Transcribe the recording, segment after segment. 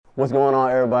What's going on,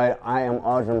 everybody? I am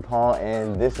Audrion Paul,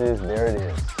 and this is There It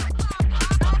Is.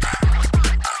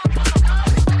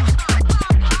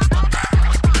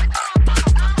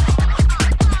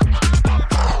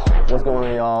 What's going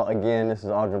on, y'all? Again, this is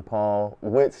Audrion Paul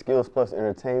with Skills Plus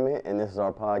Entertainment, and this is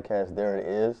our podcast, There It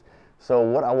Is. So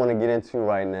what I want to get into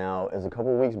right now is a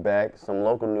couple weeks back, some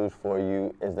local news for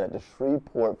you is that the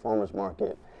Shreveport Farmers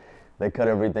Market, they cut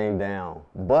everything down.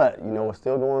 But you know what's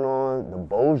still going on? The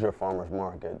Bossier Farmers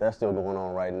Market, that's still going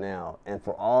on right now. And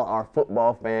for all our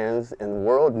football fans in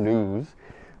world news,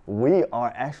 we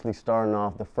are actually starting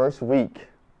off the first week,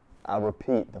 I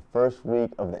repeat, the first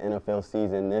week of the NFL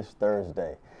season this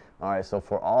Thursday. All right, so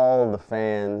for all the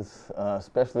fans,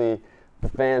 especially the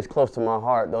fans close to my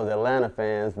heart, those Atlanta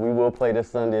fans, we will play this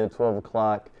Sunday at 12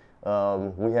 o'clock.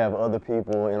 We have other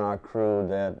people in our crew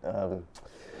that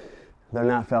they're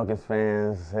not Falcons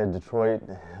fans, at Detroit,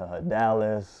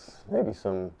 Dallas, maybe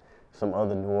some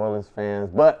other New Orleans fans,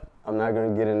 but I'm not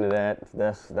going to get into that.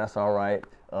 That's all right.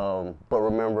 But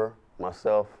remember,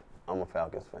 myself, I'm a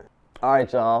Falcons fan. All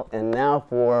right, y'all, and now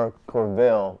for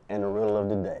Corvell and the riddle of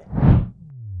the day.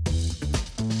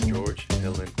 George,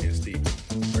 Helen, and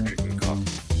Steve are drinking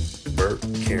coffee. Bert,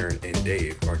 Karen, and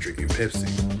Dave are drinking Pepsi.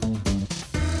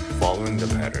 Following the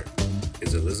pattern,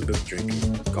 is Elizabeth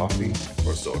drinking coffee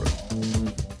or soda?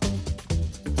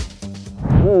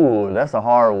 Ooh, that's a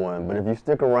hard one, but if you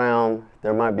stick around,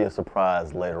 there might be a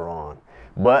surprise later on.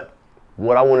 But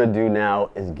what I want to do now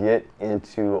is get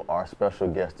into our special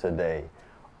guest today,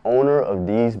 owner of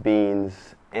Deez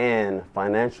Beans and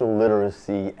financial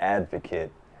literacy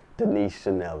advocate, Denise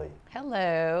Schnelle.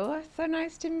 Hello, so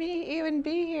nice to meet you and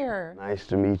be here. Nice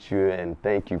to meet you, and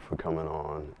thank you for coming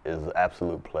on. It's an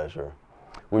absolute pleasure.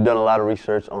 We've done a lot of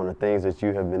research on the things that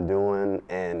you have been doing,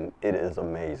 and it is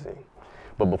amazing.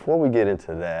 But before we get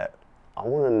into that, I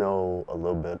want to know a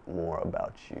little bit more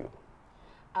about you.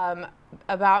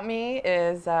 About me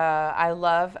is I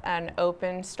love an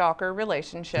open stalker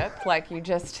relationship, like you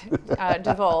just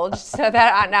divulged, so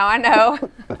that now I know.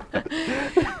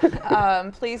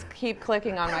 Please keep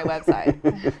clicking on my website.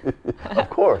 Of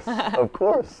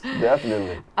course,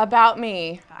 definitely. About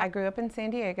me, I grew up in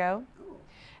San Diego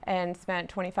and spent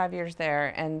 25 years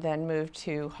there, and then moved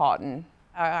to Houghton.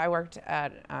 I worked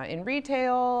in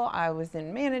retail, I was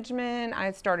in management,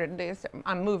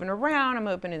 I'm moving around, I'm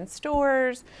opening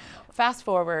stores. Fast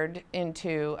forward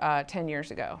into 10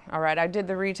 years ago, all right? I did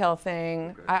the retail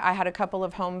thing. Okay. I had a couple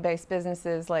of home-based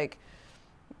businesses, like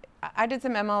I did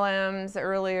some MLMs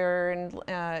earlier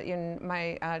in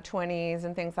my 20s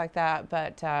and things like that,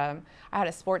 but I had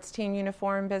a sports team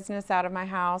uniform business out of my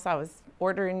house. I was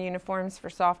ordering uniforms for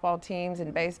softball teams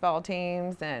and baseball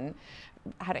teams, and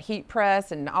I had a heat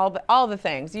press and all the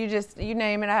things. You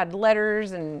name it. I had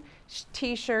letters and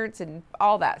T-shirts and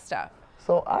all that stuff.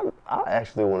 So I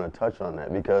actually want to touch on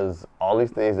that because all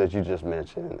these things that you just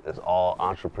mentioned is all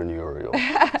entrepreneurial.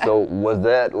 So was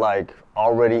that like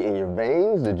already in your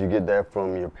veins? Did you get that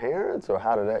from your parents, or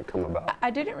how did that come about? I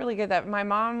didn't really get that. My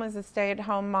mom was a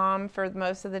stay-at-home mom for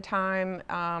most of the time.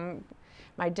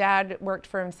 My dad worked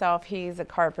for himself. He's a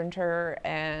carpenter,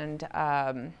 and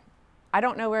I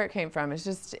don't know where it came from. It's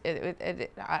just,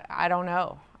 I don't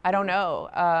know.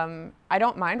 I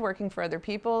don't mind working for other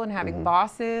people and having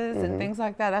bosses and things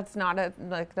like that. That's not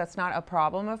a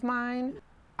problem of mine.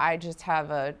 I just have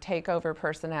a takeover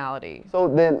personality. So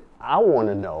then I want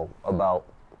to know about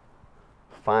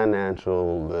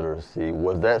financial literacy.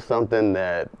 Was that something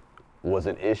that was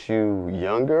an issue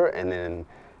younger, and then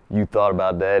you thought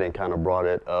about that and kind of brought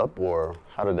it up, or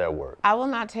how did that work? I will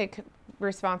not take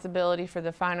responsibility for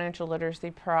the financial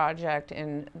literacy project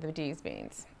in the Deez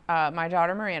Beans. My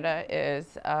daughter Miranda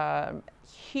is a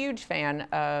huge fan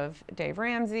of Dave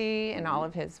Ramsey and all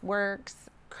of his works,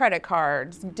 credit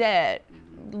cards, debt,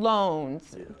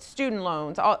 loans, student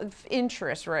loans, all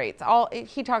interest rates.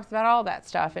 He talks about all that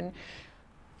stuff, and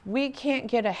we can't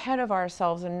get ahead of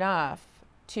ourselves enough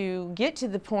to get to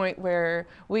the point where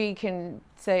we can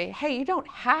say, hey, you don't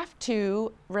have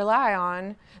to rely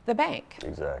on the bank.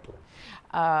 Exactly.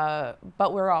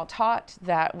 But we're all taught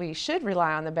that we should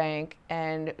rely on the bank,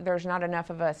 and there's not enough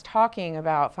of us talking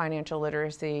about financial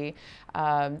literacy.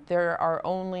 There are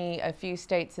only a few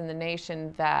states in the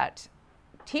nation that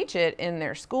teach it in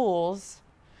their schools.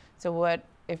 So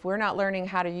if we're not learning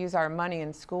how to use our money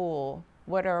in school,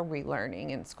 what are we learning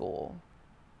in school?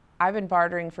 I've been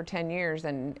bartering for 10 years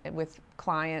and with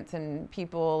clients and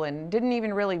people, and didn't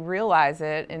even really realize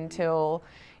it until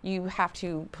you have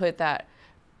to put that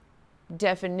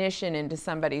definition into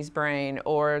somebody's brain,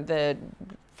 or the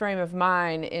frame of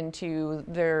mind into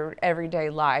their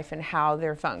everyday life and how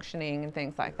they're functioning and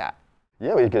things like that.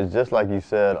 Yeah, because just like you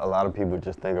said, a lot of people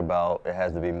just think about it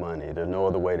has to be money. There's no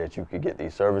other way that you could get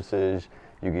these services,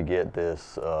 you could get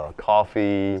this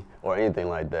coffee or anything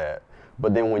like that.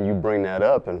 But then when you bring that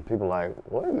up and people are like,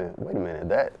 wait a minute,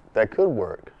 that could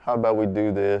work. How about we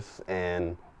do this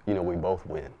and, you know, we both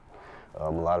win. A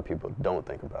lot of people don't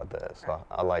think about that, so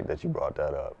I like that you brought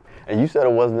that up. And you said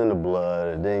it wasn't in the blood,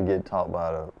 it didn't get taught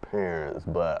by the parents,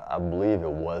 but I believe it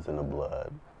was in the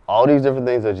blood. All these different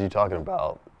things that you're talking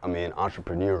about, I mean,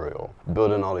 entrepreneurial,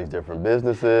 building all these different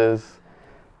businesses.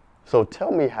 So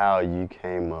tell me how you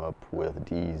came up with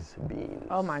Deez Beans.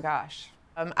 Oh my gosh.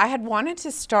 I had wanted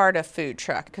to start a food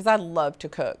truck because I love to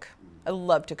cook. I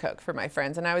love to cook for my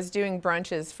friends, and I was doing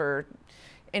brunches for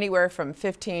anywhere from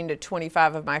 15 to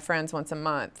 25 of my friends once a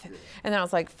month. And then I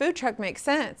was like, food truck makes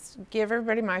sense. Give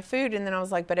everybody my food. And then I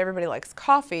was like, but everybody likes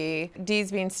coffee.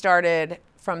 Deez Beans started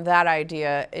from that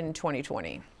idea in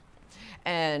 2020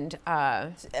 and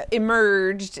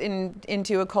emerged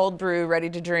into a cold brew, ready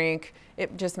to drink.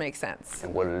 It just makes sense.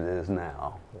 And what it is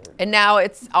now. And now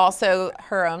it's also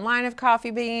her own line of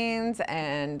coffee beans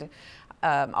and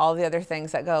all the other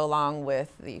things that go along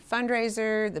with the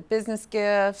fundraiser, the business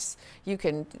gifts. You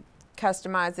can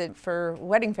customize it for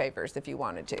wedding favors if you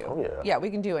wanted to. Oh, yeah. Yeah,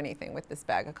 we can do anything with this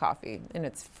bag of coffee, and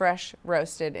it's fresh,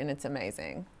 roasted, and it's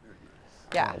amazing.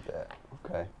 Yeah. I like that.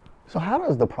 Okay. So how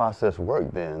does the process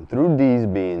work then? Through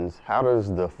Deez Beans, how does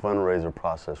the fundraiser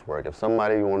process work? If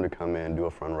somebody wanted to come in and do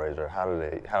a fundraiser, how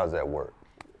does that work?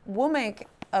 We'll make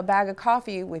a bag of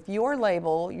coffee with your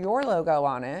label, your logo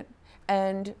on it,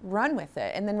 and run with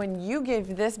it. And then when you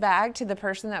give this bag to the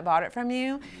person that bought it from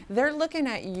you, they're looking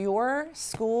at your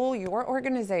school, your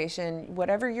organization,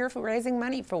 whatever you're raising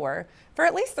money for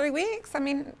at least 3 weeks. I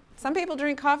mean, some people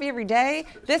drink coffee every day.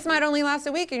 This might only last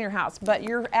a week in your house, but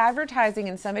you're advertising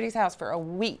in somebody's house for a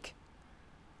week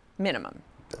minimum.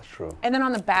 That's true. And then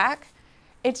on the back,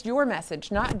 it's your message,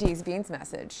 not Deez Beans'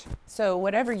 message. So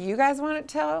whatever you guys want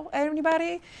to tell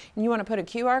anybody, and you want to put a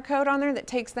QR code on there that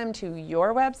takes them to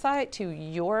your website, to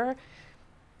your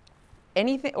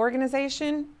anything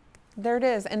organization, there it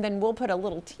is. And then we'll put a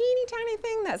little teeny tiny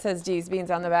thing that says Deez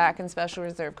Beans on the back and Special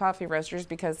Reserve Coffee Roasters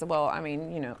because, well, I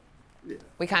mean, you know,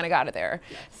 we kind of got it there.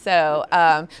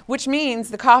 So, which means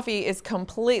the coffee is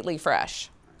completely fresh.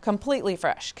 Completely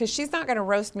fresh, because she's not going to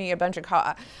roast me a bunch of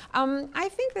coffee. I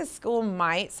think this school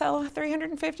might sell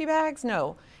 350 bags.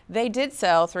 No, they did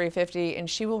sell 350, and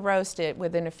she will roast it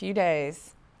within a few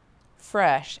days,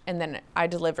 fresh, and then I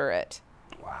deliver it.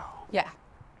 Wow. Yeah.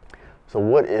 So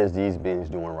what is Deez Beans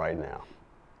doing right now?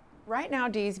 Right now,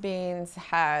 Deez Beans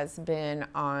has been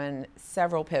on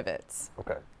several pivots.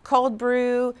 Okay. Cold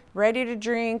brew, ready to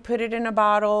drink, put it in a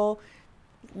bottle.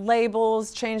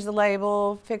 Labels, change the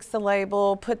label, fix the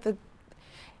label,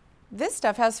 this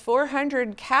stuff has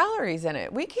 400 calories in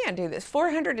it. We can't do this,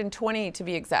 420 to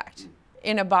be exact,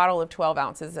 in a bottle of 12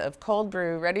 ounces of cold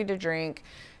brew, ready to drink,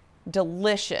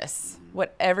 delicious,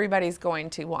 what everybody's going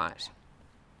to want.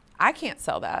 I can't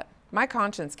sell that. My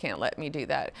conscience can't let me do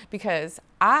that because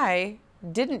I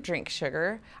didn't drink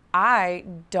sugar. I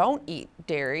don't eat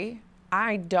dairy.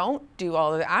 I don't do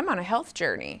all of that. I'm on a health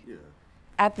journey. Yeah.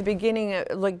 At the beginning,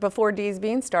 like before Deez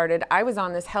Beans started, I was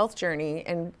on this health journey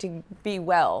and to be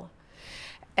well.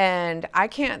 And I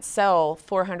can't sell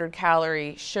 400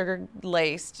 calorie sugar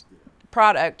laced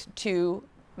product to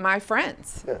my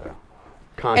friends. Yeah.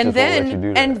 Conscious won't let you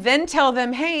do that. And then tell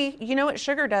them, hey, you know what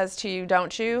sugar does to you,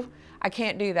 don't you? I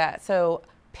can't do that. So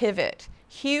pivot,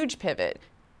 huge pivot.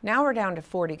 Now we're down to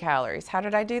 40 calories. How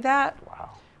did I do that? Wow.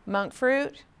 Monk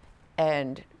fruit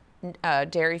and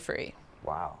dairy free.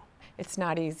 Wow. It's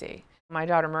not easy. My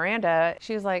daughter Miranda,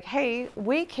 she was like, hey,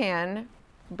 we can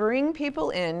bring people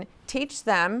in, teach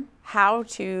them how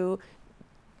to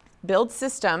build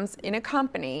systems in a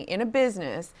company, in a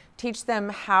business, teach them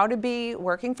how to be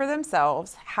working for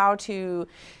themselves, how to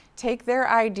take their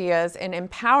ideas and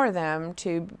empower them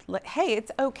to, hey,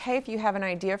 it's okay if you have an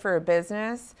idea for a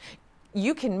business.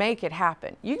 You can make it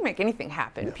happen. You can make anything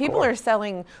happen. Yeah, people are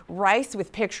selling rice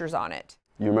with pictures on it.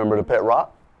 You remember the pet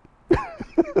rock?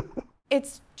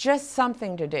 It's just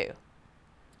something to do.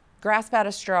 Grasp at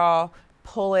a straw,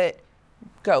 pull it,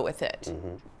 go with it.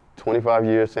 Mm-hmm. 25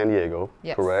 years San Diego,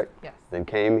 yes. Correct? Yes. Then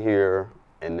came here,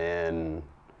 and then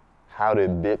how did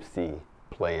BIPSI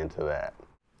play into that?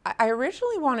 I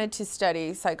originally wanted to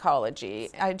study psychology.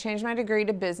 I changed my degree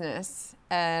to business,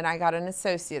 and I got an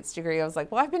associate's degree. I was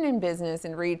like, well, I've been in business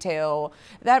and retail.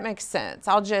 That makes sense.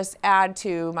 I'll just add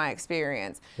to my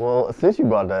experience. Well, since you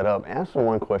brought that up, answer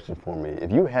one question for me.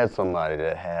 If you had somebody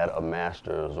that had a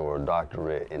master's or a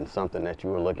doctorate in something that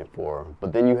you were looking for,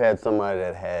 but then you had somebody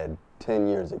that had 10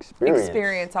 years experience.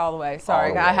 Experience all the way. Sorry,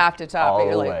 All the I way. have to top All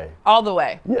it. the Like, way. all the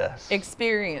way. Yes.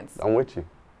 Experience. I'm with you.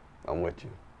 I'm with you.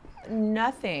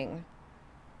 Nothing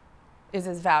is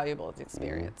as valuable as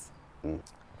experience. Mm-hmm.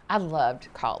 I loved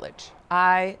college.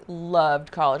 I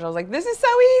loved college. I was like, this is so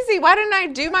easy. Why didn't I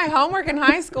do my homework in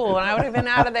high school? And I would have been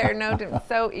out of there. No, it was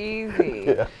so easy.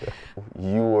 Yeah.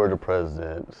 You were the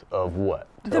president of what?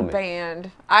 Tell me.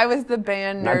 Band. I was the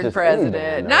band Not nerd just president. any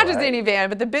band, Not though, just right? any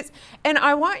band, but the bits. And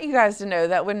I want you guys to know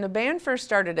that when the band first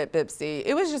started at Bipsy,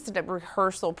 it was just a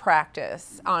rehearsal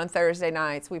practice on Thursday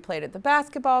nights. We played at the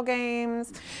basketball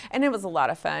games, and it was a lot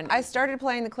of fun. I started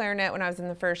playing the clarinet when I was in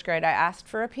the first grade. I asked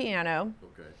for a piano,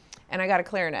 and I got a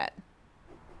clarinet.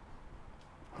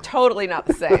 Totally not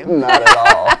the same. Not at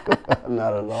all.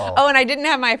 Not at all. Oh, and I didn't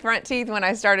have my front teeth when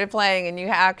I started playing, and you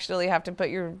actually have to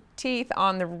put your teeth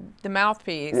on the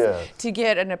mouthpiece Yes. to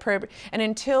get an appropriate. And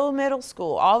until middle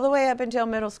school, all the way up until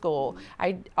middle school,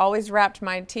 I always wrapped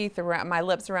my teeth around my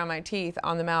lips around my teeth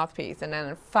on the mouthpiece, and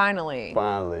then finally,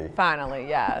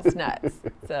 yeah, it's nuts.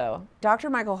 So, Dr.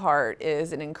 Michael Hart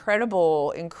is an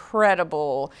incredible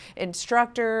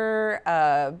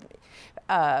instructor.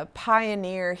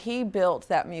 Pioneer. He built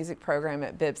that music program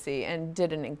at Bipsy and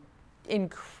did an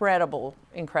incredible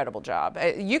job.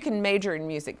 You can major in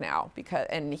music now because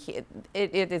it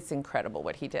is incredible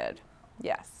what he did.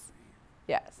 Yes.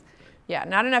 Yeah,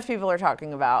 not enough people are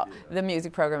talking about the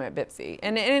music program at Bipsy.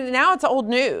 And now it's old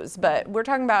news, but we're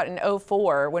talking about in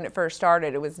 2004 when it first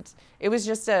started. It was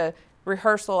just a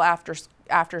rehearsal after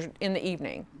in the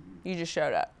evening. You just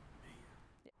showed up.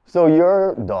 So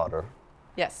your daughter,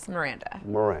 Yes,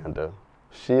 Miranda.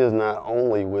 she is not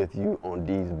only with you on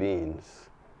Deez Beans,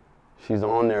 she's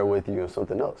on there with you on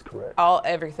something else, correct?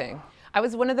 Everything. I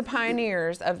was one of the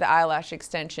pioneers of the eyelash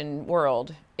extension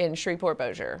world in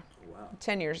Shreveport-Bossier. Wow.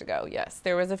 10 years ago, yes.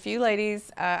 There was a few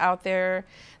ladies out there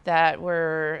that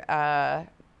were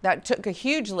that took a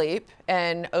huge leap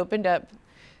and opened up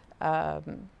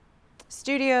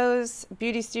studios,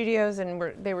 beauty studios, and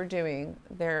they were doing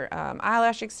their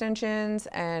eyelash extensions.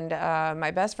 And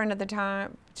my best friend at the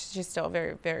time, she's still a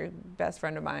very, very best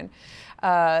friend of mine,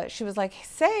 she was like,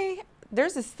 "Say,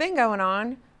 there's this thing going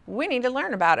on. We need to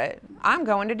learn about it. I'm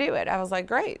going to do it." I was like,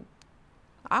 "Great.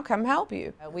 I'll come help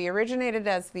you." We originated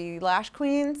as the Lash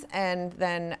Queens, and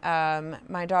then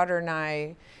my daughter and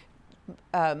I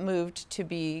moved to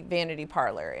be Vanity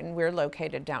Parlor, and we're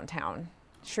located downtown.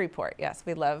 Shreveport, yes,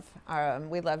 we love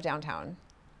downtown.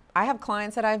 I have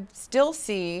clients that I still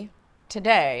see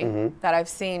today that I've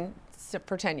seen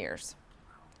for 10 years,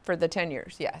 for the 10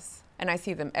 years, yes. And I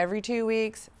see them every 2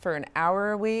 weeks for an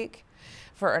hour a week,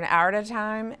 for an hour at a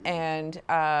time. And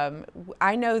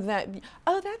I know that,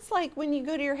 that's like when you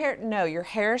go to your hair. No, your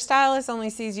hairstylist only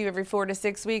sees you every 4 to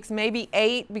 6 weeks, maybe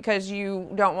 8 because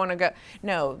you don't want to go.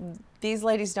 No. These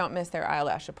ladies don't miss their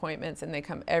eyelash appointments, and they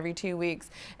come every 2 weeks.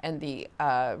 And the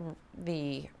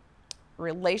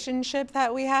relationship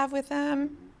that we have with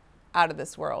them, out of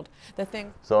this world.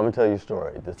 So I'm gonna tell you a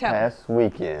story. This Tell me. past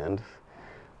weekend,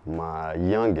 my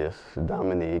youngest,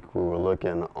 Dominique, we were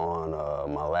looking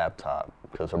on my laptop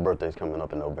because her birthday's coming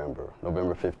up in November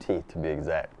 15th to be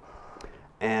exact.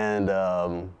 And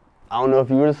I don't know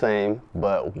if you were the same,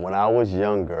 but when I was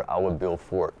younger, I would build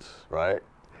forts, right?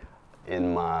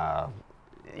 In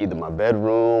either my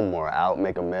bedroom or out,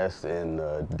 make a mess in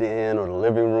the den or the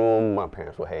living room. My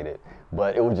parents would hate it,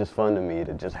 but it was just fun to me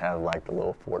to just have like the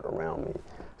little fort around me.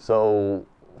 So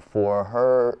for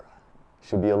her,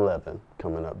 she'll be 11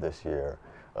 coming up this year.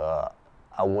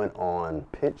 I went on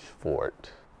Pitchfork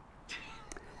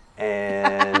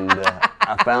and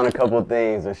I found a couple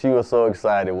things, and she was so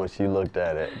excited when she looked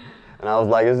at it. And I was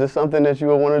like, "Is this something that you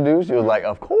would want to do?" She was like,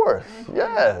 "Of course,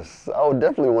 yes, I would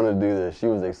definitely want to do this." She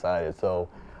was excited. So,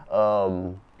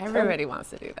 Everybody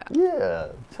wants to do that. Yeah,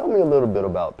 tell me a little bit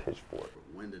about Pitchfork.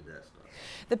 When did that start?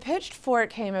 The Pitchfork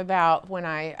came about when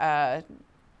I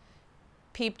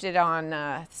peeped it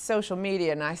on social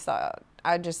media, and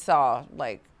I just saw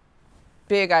like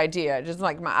big idea, just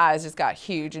like my eyes just got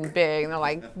huge and big, and they're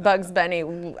like Bugs Bunny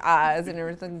eyes and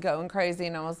everything going crazy,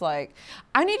 and I was like,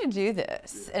 I need to do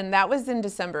this. And that was in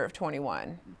December of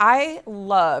 21. I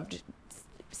loved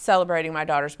celebrating my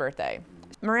daughter's birthday.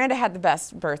 Miranda had the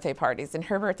best birthday parties, and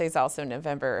her birthday's also in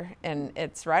November, and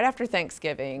it's right after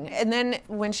Thanksgiving. And then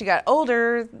when she got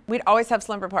older, we'd always have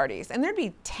slumber parties, and there'd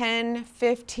be 10,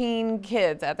 15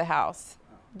 kids at the house.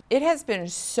 It has been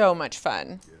so much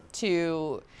fun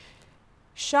to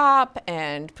shop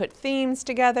and put themes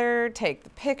together, take the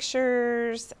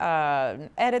pictures,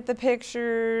 edit the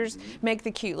pictures, make the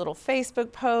cute little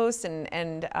Facebook posts,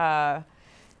 and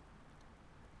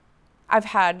I've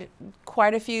had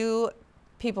quite a few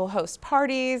people host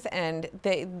parties, and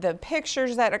the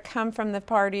pictures that come from the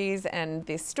parties and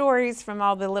the stories from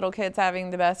all the little kids having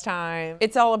the best time.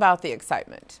 It's all about the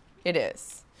excitement. It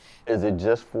is. Is it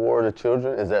just for the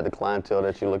children? Is that the clientele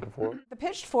that you're looking for? The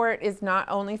pitch for it is not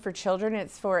only for children,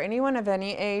 it's for anyone of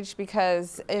any age,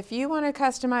 because if you want to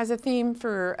customize a theme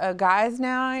for a guy's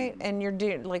night and you're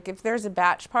doing, like if there's a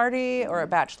batch party or a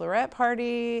bachelorette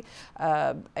party,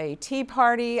 a tea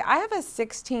party, I have a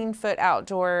 16-foot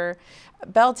outdoor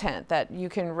bell tent that you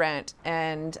can rent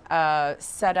and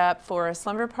set up for a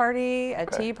slumber party, a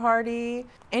tea party,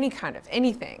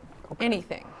 anything.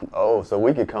 Anything. Oh, so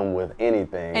we could come with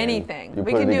anything. Anything.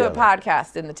 We can do a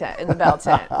podcast in the bell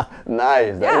tent.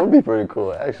 Nice. That would be pretty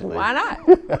cool, actually. Why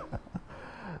not?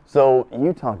 So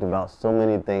you talked about so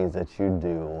many things that you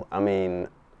do. I mean,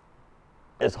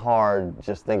 it's hard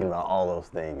just thinking about all those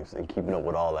things and keeping up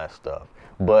with all that stuff.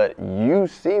 But you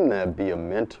seem to be a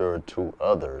mentor to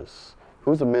others.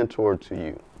 Who's a mentor to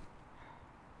you?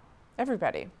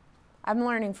 Everybody. I'm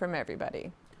learning from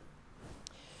everybody.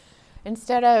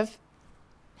 Instead of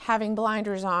having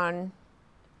blinders on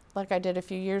like I did a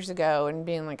few years ago and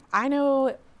being like, I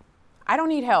don't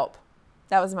need help.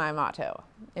 That was my motto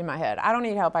in my head. I don't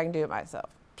need help, I can do it myself.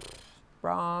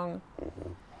 Wrong.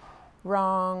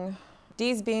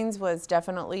 Deez Beans was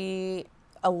definitely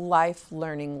a life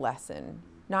learning lesson,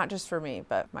 not just for me,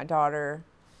 but my daughter,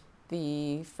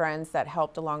 the friends that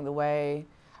helped along the way.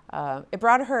 It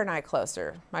brought her and I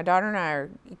closer. My daughter and I are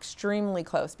extremely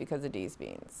close because of Deez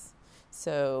Beans.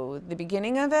 So the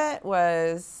beginning of it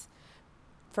was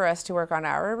for us to work on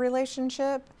our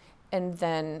relationship, and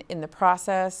then in the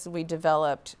process we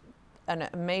developed an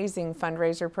amazing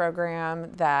fundraiser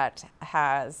program that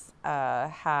has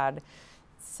had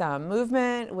some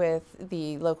movement with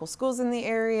the local schools in the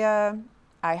area.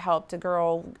 I helped a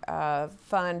girl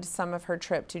fund some of her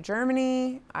trip to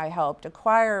Germany. I helped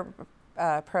acquire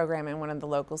a program in one of the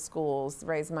local schools,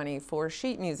 raise money for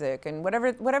sheet music and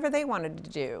whatever they wanted to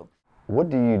do. What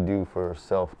do you do for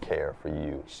self-care for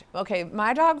you? Okay,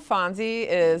 my dog Fonzie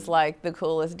is like the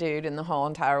coolest dude in the whole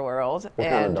entire world. What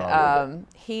kind of dog is it?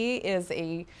 He is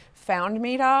a found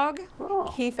me dog.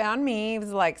 Oh. He found me. He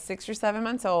was like 6 or 7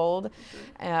 months old.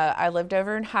 I lived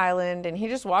over in Highland, and he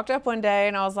just walked up one day,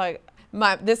 and I was like,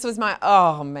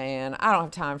 oh man, I don't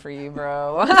have time for you,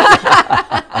 bro.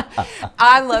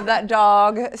 I love that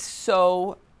dog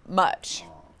so much.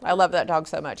 I love that dog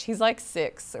so much. He's like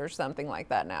 6 or something like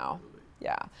that now.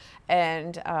 Yeah,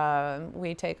 and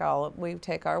we take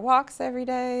our walks every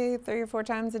day, 3 or 4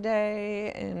 times a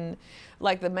day, and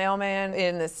like the mailman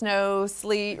in the snow,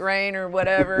 sleet, rain, or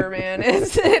whatever, man,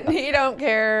 he don't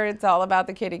care. It's all about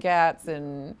the kitty cats,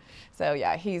 and so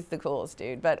yeah, he's the coolest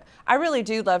dude. But I really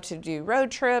do love to do road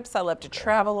trips. I love to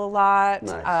travel a lot,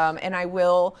 nice. And I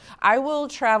will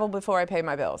travel before I pay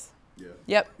my bills. Yeah.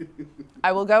 Yep,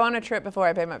 I will go on a trip before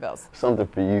I pay my bills. Something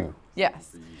for you.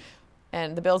 Yes.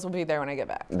 And the bills will be there when I get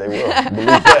back. They will.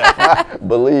 Believe that.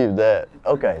 Believe that.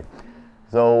 Okay.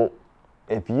 So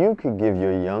if you could give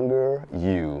your younger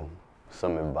you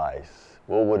some advice,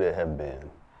 what would it have been?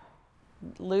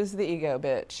 Lose the ego,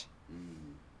 bitch.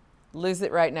 Lose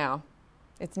it right now.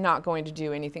 It's not going to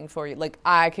do anything for you. Like,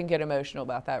 I can get emotional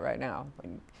about that right now.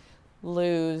 Like,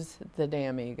 lose the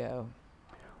damn ego.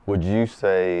 Would you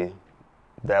say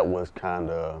that was kind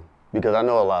of, because I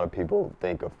know a lot of people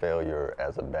think of failure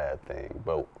as a bad thing,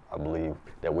 but I believe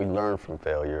that we learn from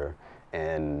failure,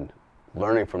 and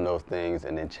learning from those things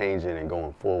and then changing and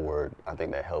going forward, I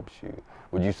think that helps you.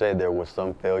 Would you say there was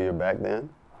some failure back then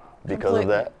because of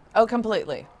that? Oh,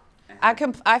 completely.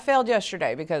 I failed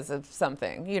yesterday because of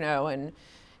something, and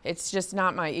it's just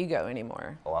not my ego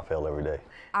anymore. Oh, I fail every day.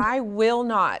 I will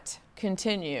not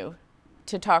continue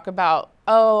to talk about,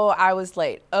 oh, I was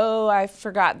late. Oh, I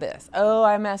forgot this. Oh,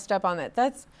 I messed up on that.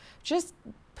 That's just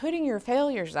putting your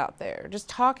failures out there. Just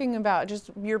talking about,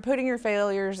 you're putting your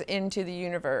failures into the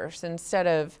universe instead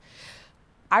of,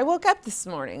 I woke up this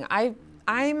morning. I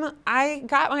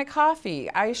got my coffee.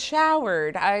 I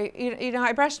showered.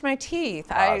 I brushed my teeth.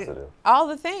 Positive. All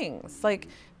the things. Like,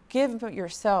 give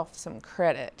yourself some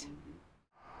credit.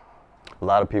 A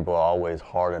lot of people are always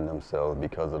hard on themselves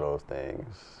because of those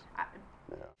things.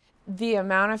 The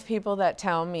amount of people that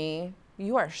tell me,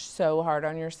 you are so hard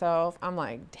on yourself, I'm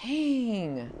like,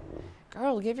 dang,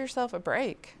 girl, give yourself a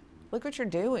break. Look what you're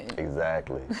doing.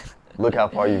 Exactly. Look how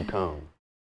far you've come.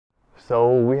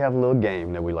 So we have a little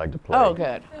game that we like to play. Oh,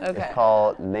 good. Okay. It's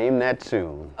called Name That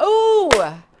Tune. Ooh!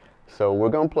 So we're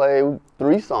going to play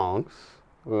 3 songs.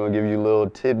 We're going to give you a little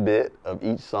tidbit of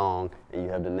each song, and you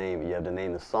have to name it. You have to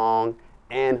name the song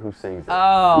and who sings it.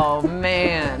 Oh,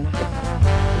 man.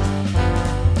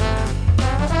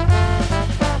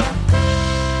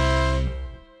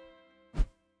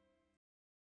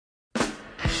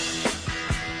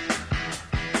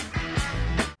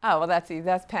 Oh, well, that's easy.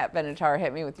 That's Pat Benatar.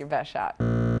 Hit me with your best shot.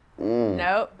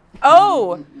 Nope.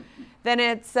 Oh, then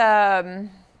it's,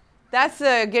 that's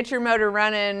Get Your Motor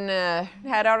Running,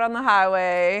 Head Out on the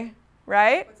Highway,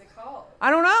 right? What's it called?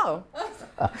 I don't know.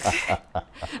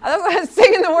 I was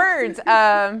singing the words.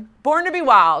 Born to be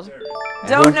Wild.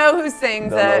 Don't know who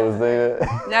sings it. Don't know who's singing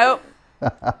it. Nope.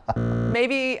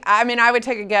 Maybe, I mean, I would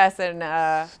take a guess and,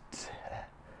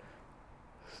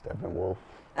 Steppenwolf.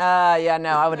 yeah,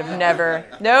 no, I would have never.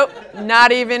 Nope.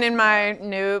 Not even in my,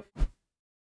 nope.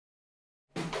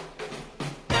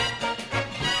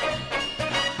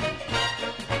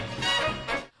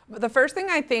 The first thing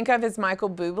I think of is Michael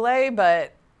Bublé,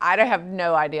 but I have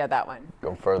no idea that one.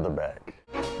 Go further back.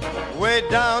 Way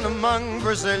down among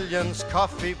Brazilians,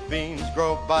 coffee beans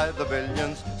grow by the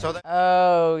billions. So that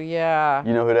Oh, yeah.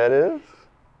 You know who that is?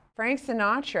 Frank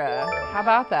Sinatra. How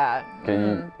about that?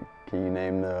 Can you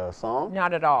name the song?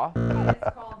 Not at all. It's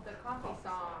called the Coffee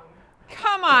Song.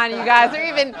 Come on, you guys are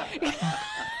even.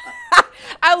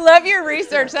 I love your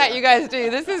research that you guys do.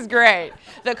 This is great.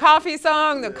 The coffee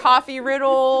song, the coffee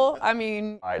riddle. I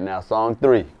mean, All right, now song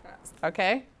 3.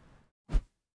 okay.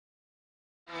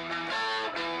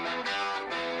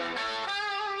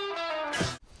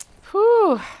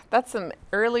 Whew, that's some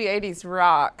early 80s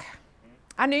rock.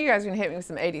 I knew you guys were going to hit me with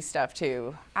some 80s stuff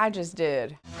too. I just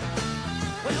did.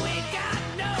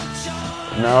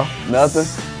 No, nothing.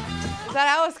 Is that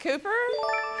Alice Cooper?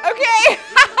 Okay.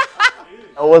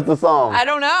 Oh, what's the song? I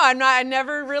don't know. I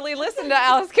never really listened to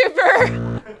Alice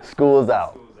Cooper. School's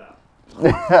out.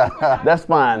 That's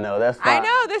fine though. That's I fine.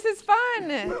 know, this is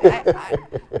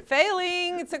fun.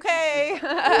 Failing, it's okay.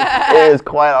 It is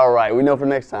quite all right. We know for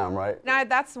next time, right? Now,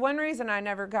 that's one reason I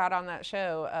never got on that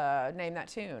show, Name That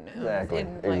Tune. Exactly,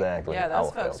 Like, exactly. Yeah, I those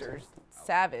will fail folks too. are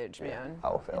savage, man. I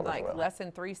will fail In as like well. less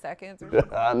than 3 seconds.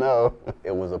 Or I know.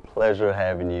 It was a pleasure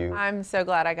having you. I'm so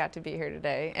glad I got to be here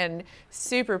today, and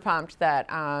super pumped that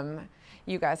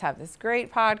you guys have this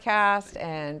great podcast,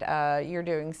 and you're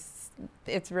doing.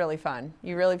 It's really fun.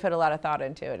 You really put a lot of thought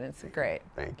into it, and it's great.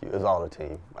 Thank you. It's all the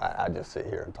team. I just sit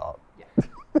here and talk.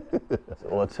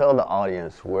 Well, tell the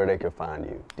audience where they can find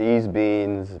you. Deez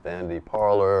Beans, Vanity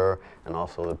Parlor, and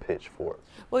also the Pitchfork.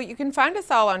 Well, you can find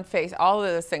us all on all of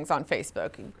those things on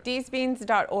Facebook.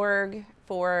 deezbeans.org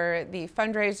for the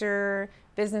fundraiser,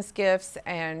 business gifts,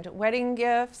 and wedding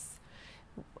gifts.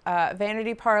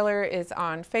 Vanity Parlor is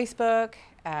on Facebook,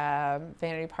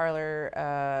 Vanity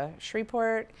Parlor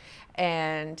Shreveport,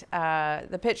 and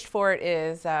the Pitched Fort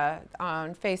is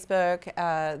on Facebook,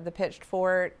 the Pitched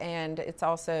Fort, and it's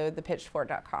also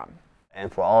thepitchedfort.com.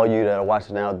 And for all you that are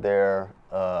watching out there,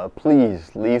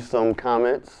 please leave some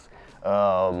comments.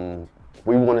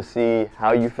 We want to see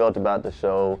how you felt about the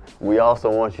show. We also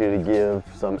want you to give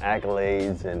some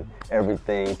accolades and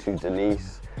everything to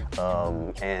Denise.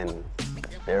 And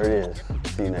there it is.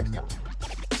 See you next time.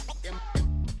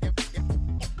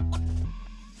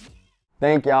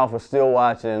 Thank y'all for still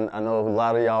watching. I know a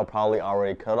lot of y'all probably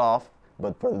already cut off,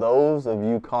 but for those of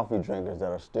you coffee drinkers that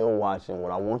are still watching,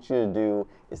 what I want you to do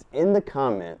is in the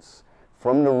comments,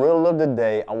 from the riddle of the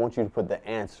day, I want you to put the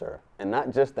answer, and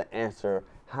not just the answer,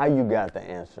 how you got the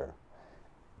answer.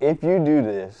 If you do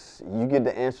this, you get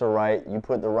the answer right, you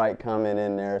put the right comment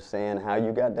in there saying how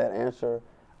you got that answer,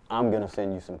 I'm gonna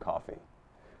send you some coffee.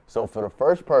 So for the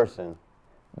first person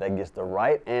that gets the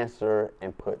right answer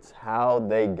and puts how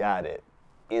they got it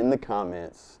in the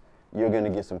comments, you're gonna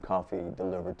get some coffee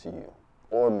delivered to you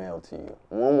or mailed to you.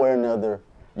 One way or another,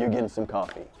 you're getting some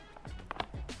coffee.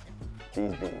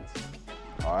 Deez Beans.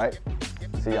 All right,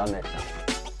 see y'all next time.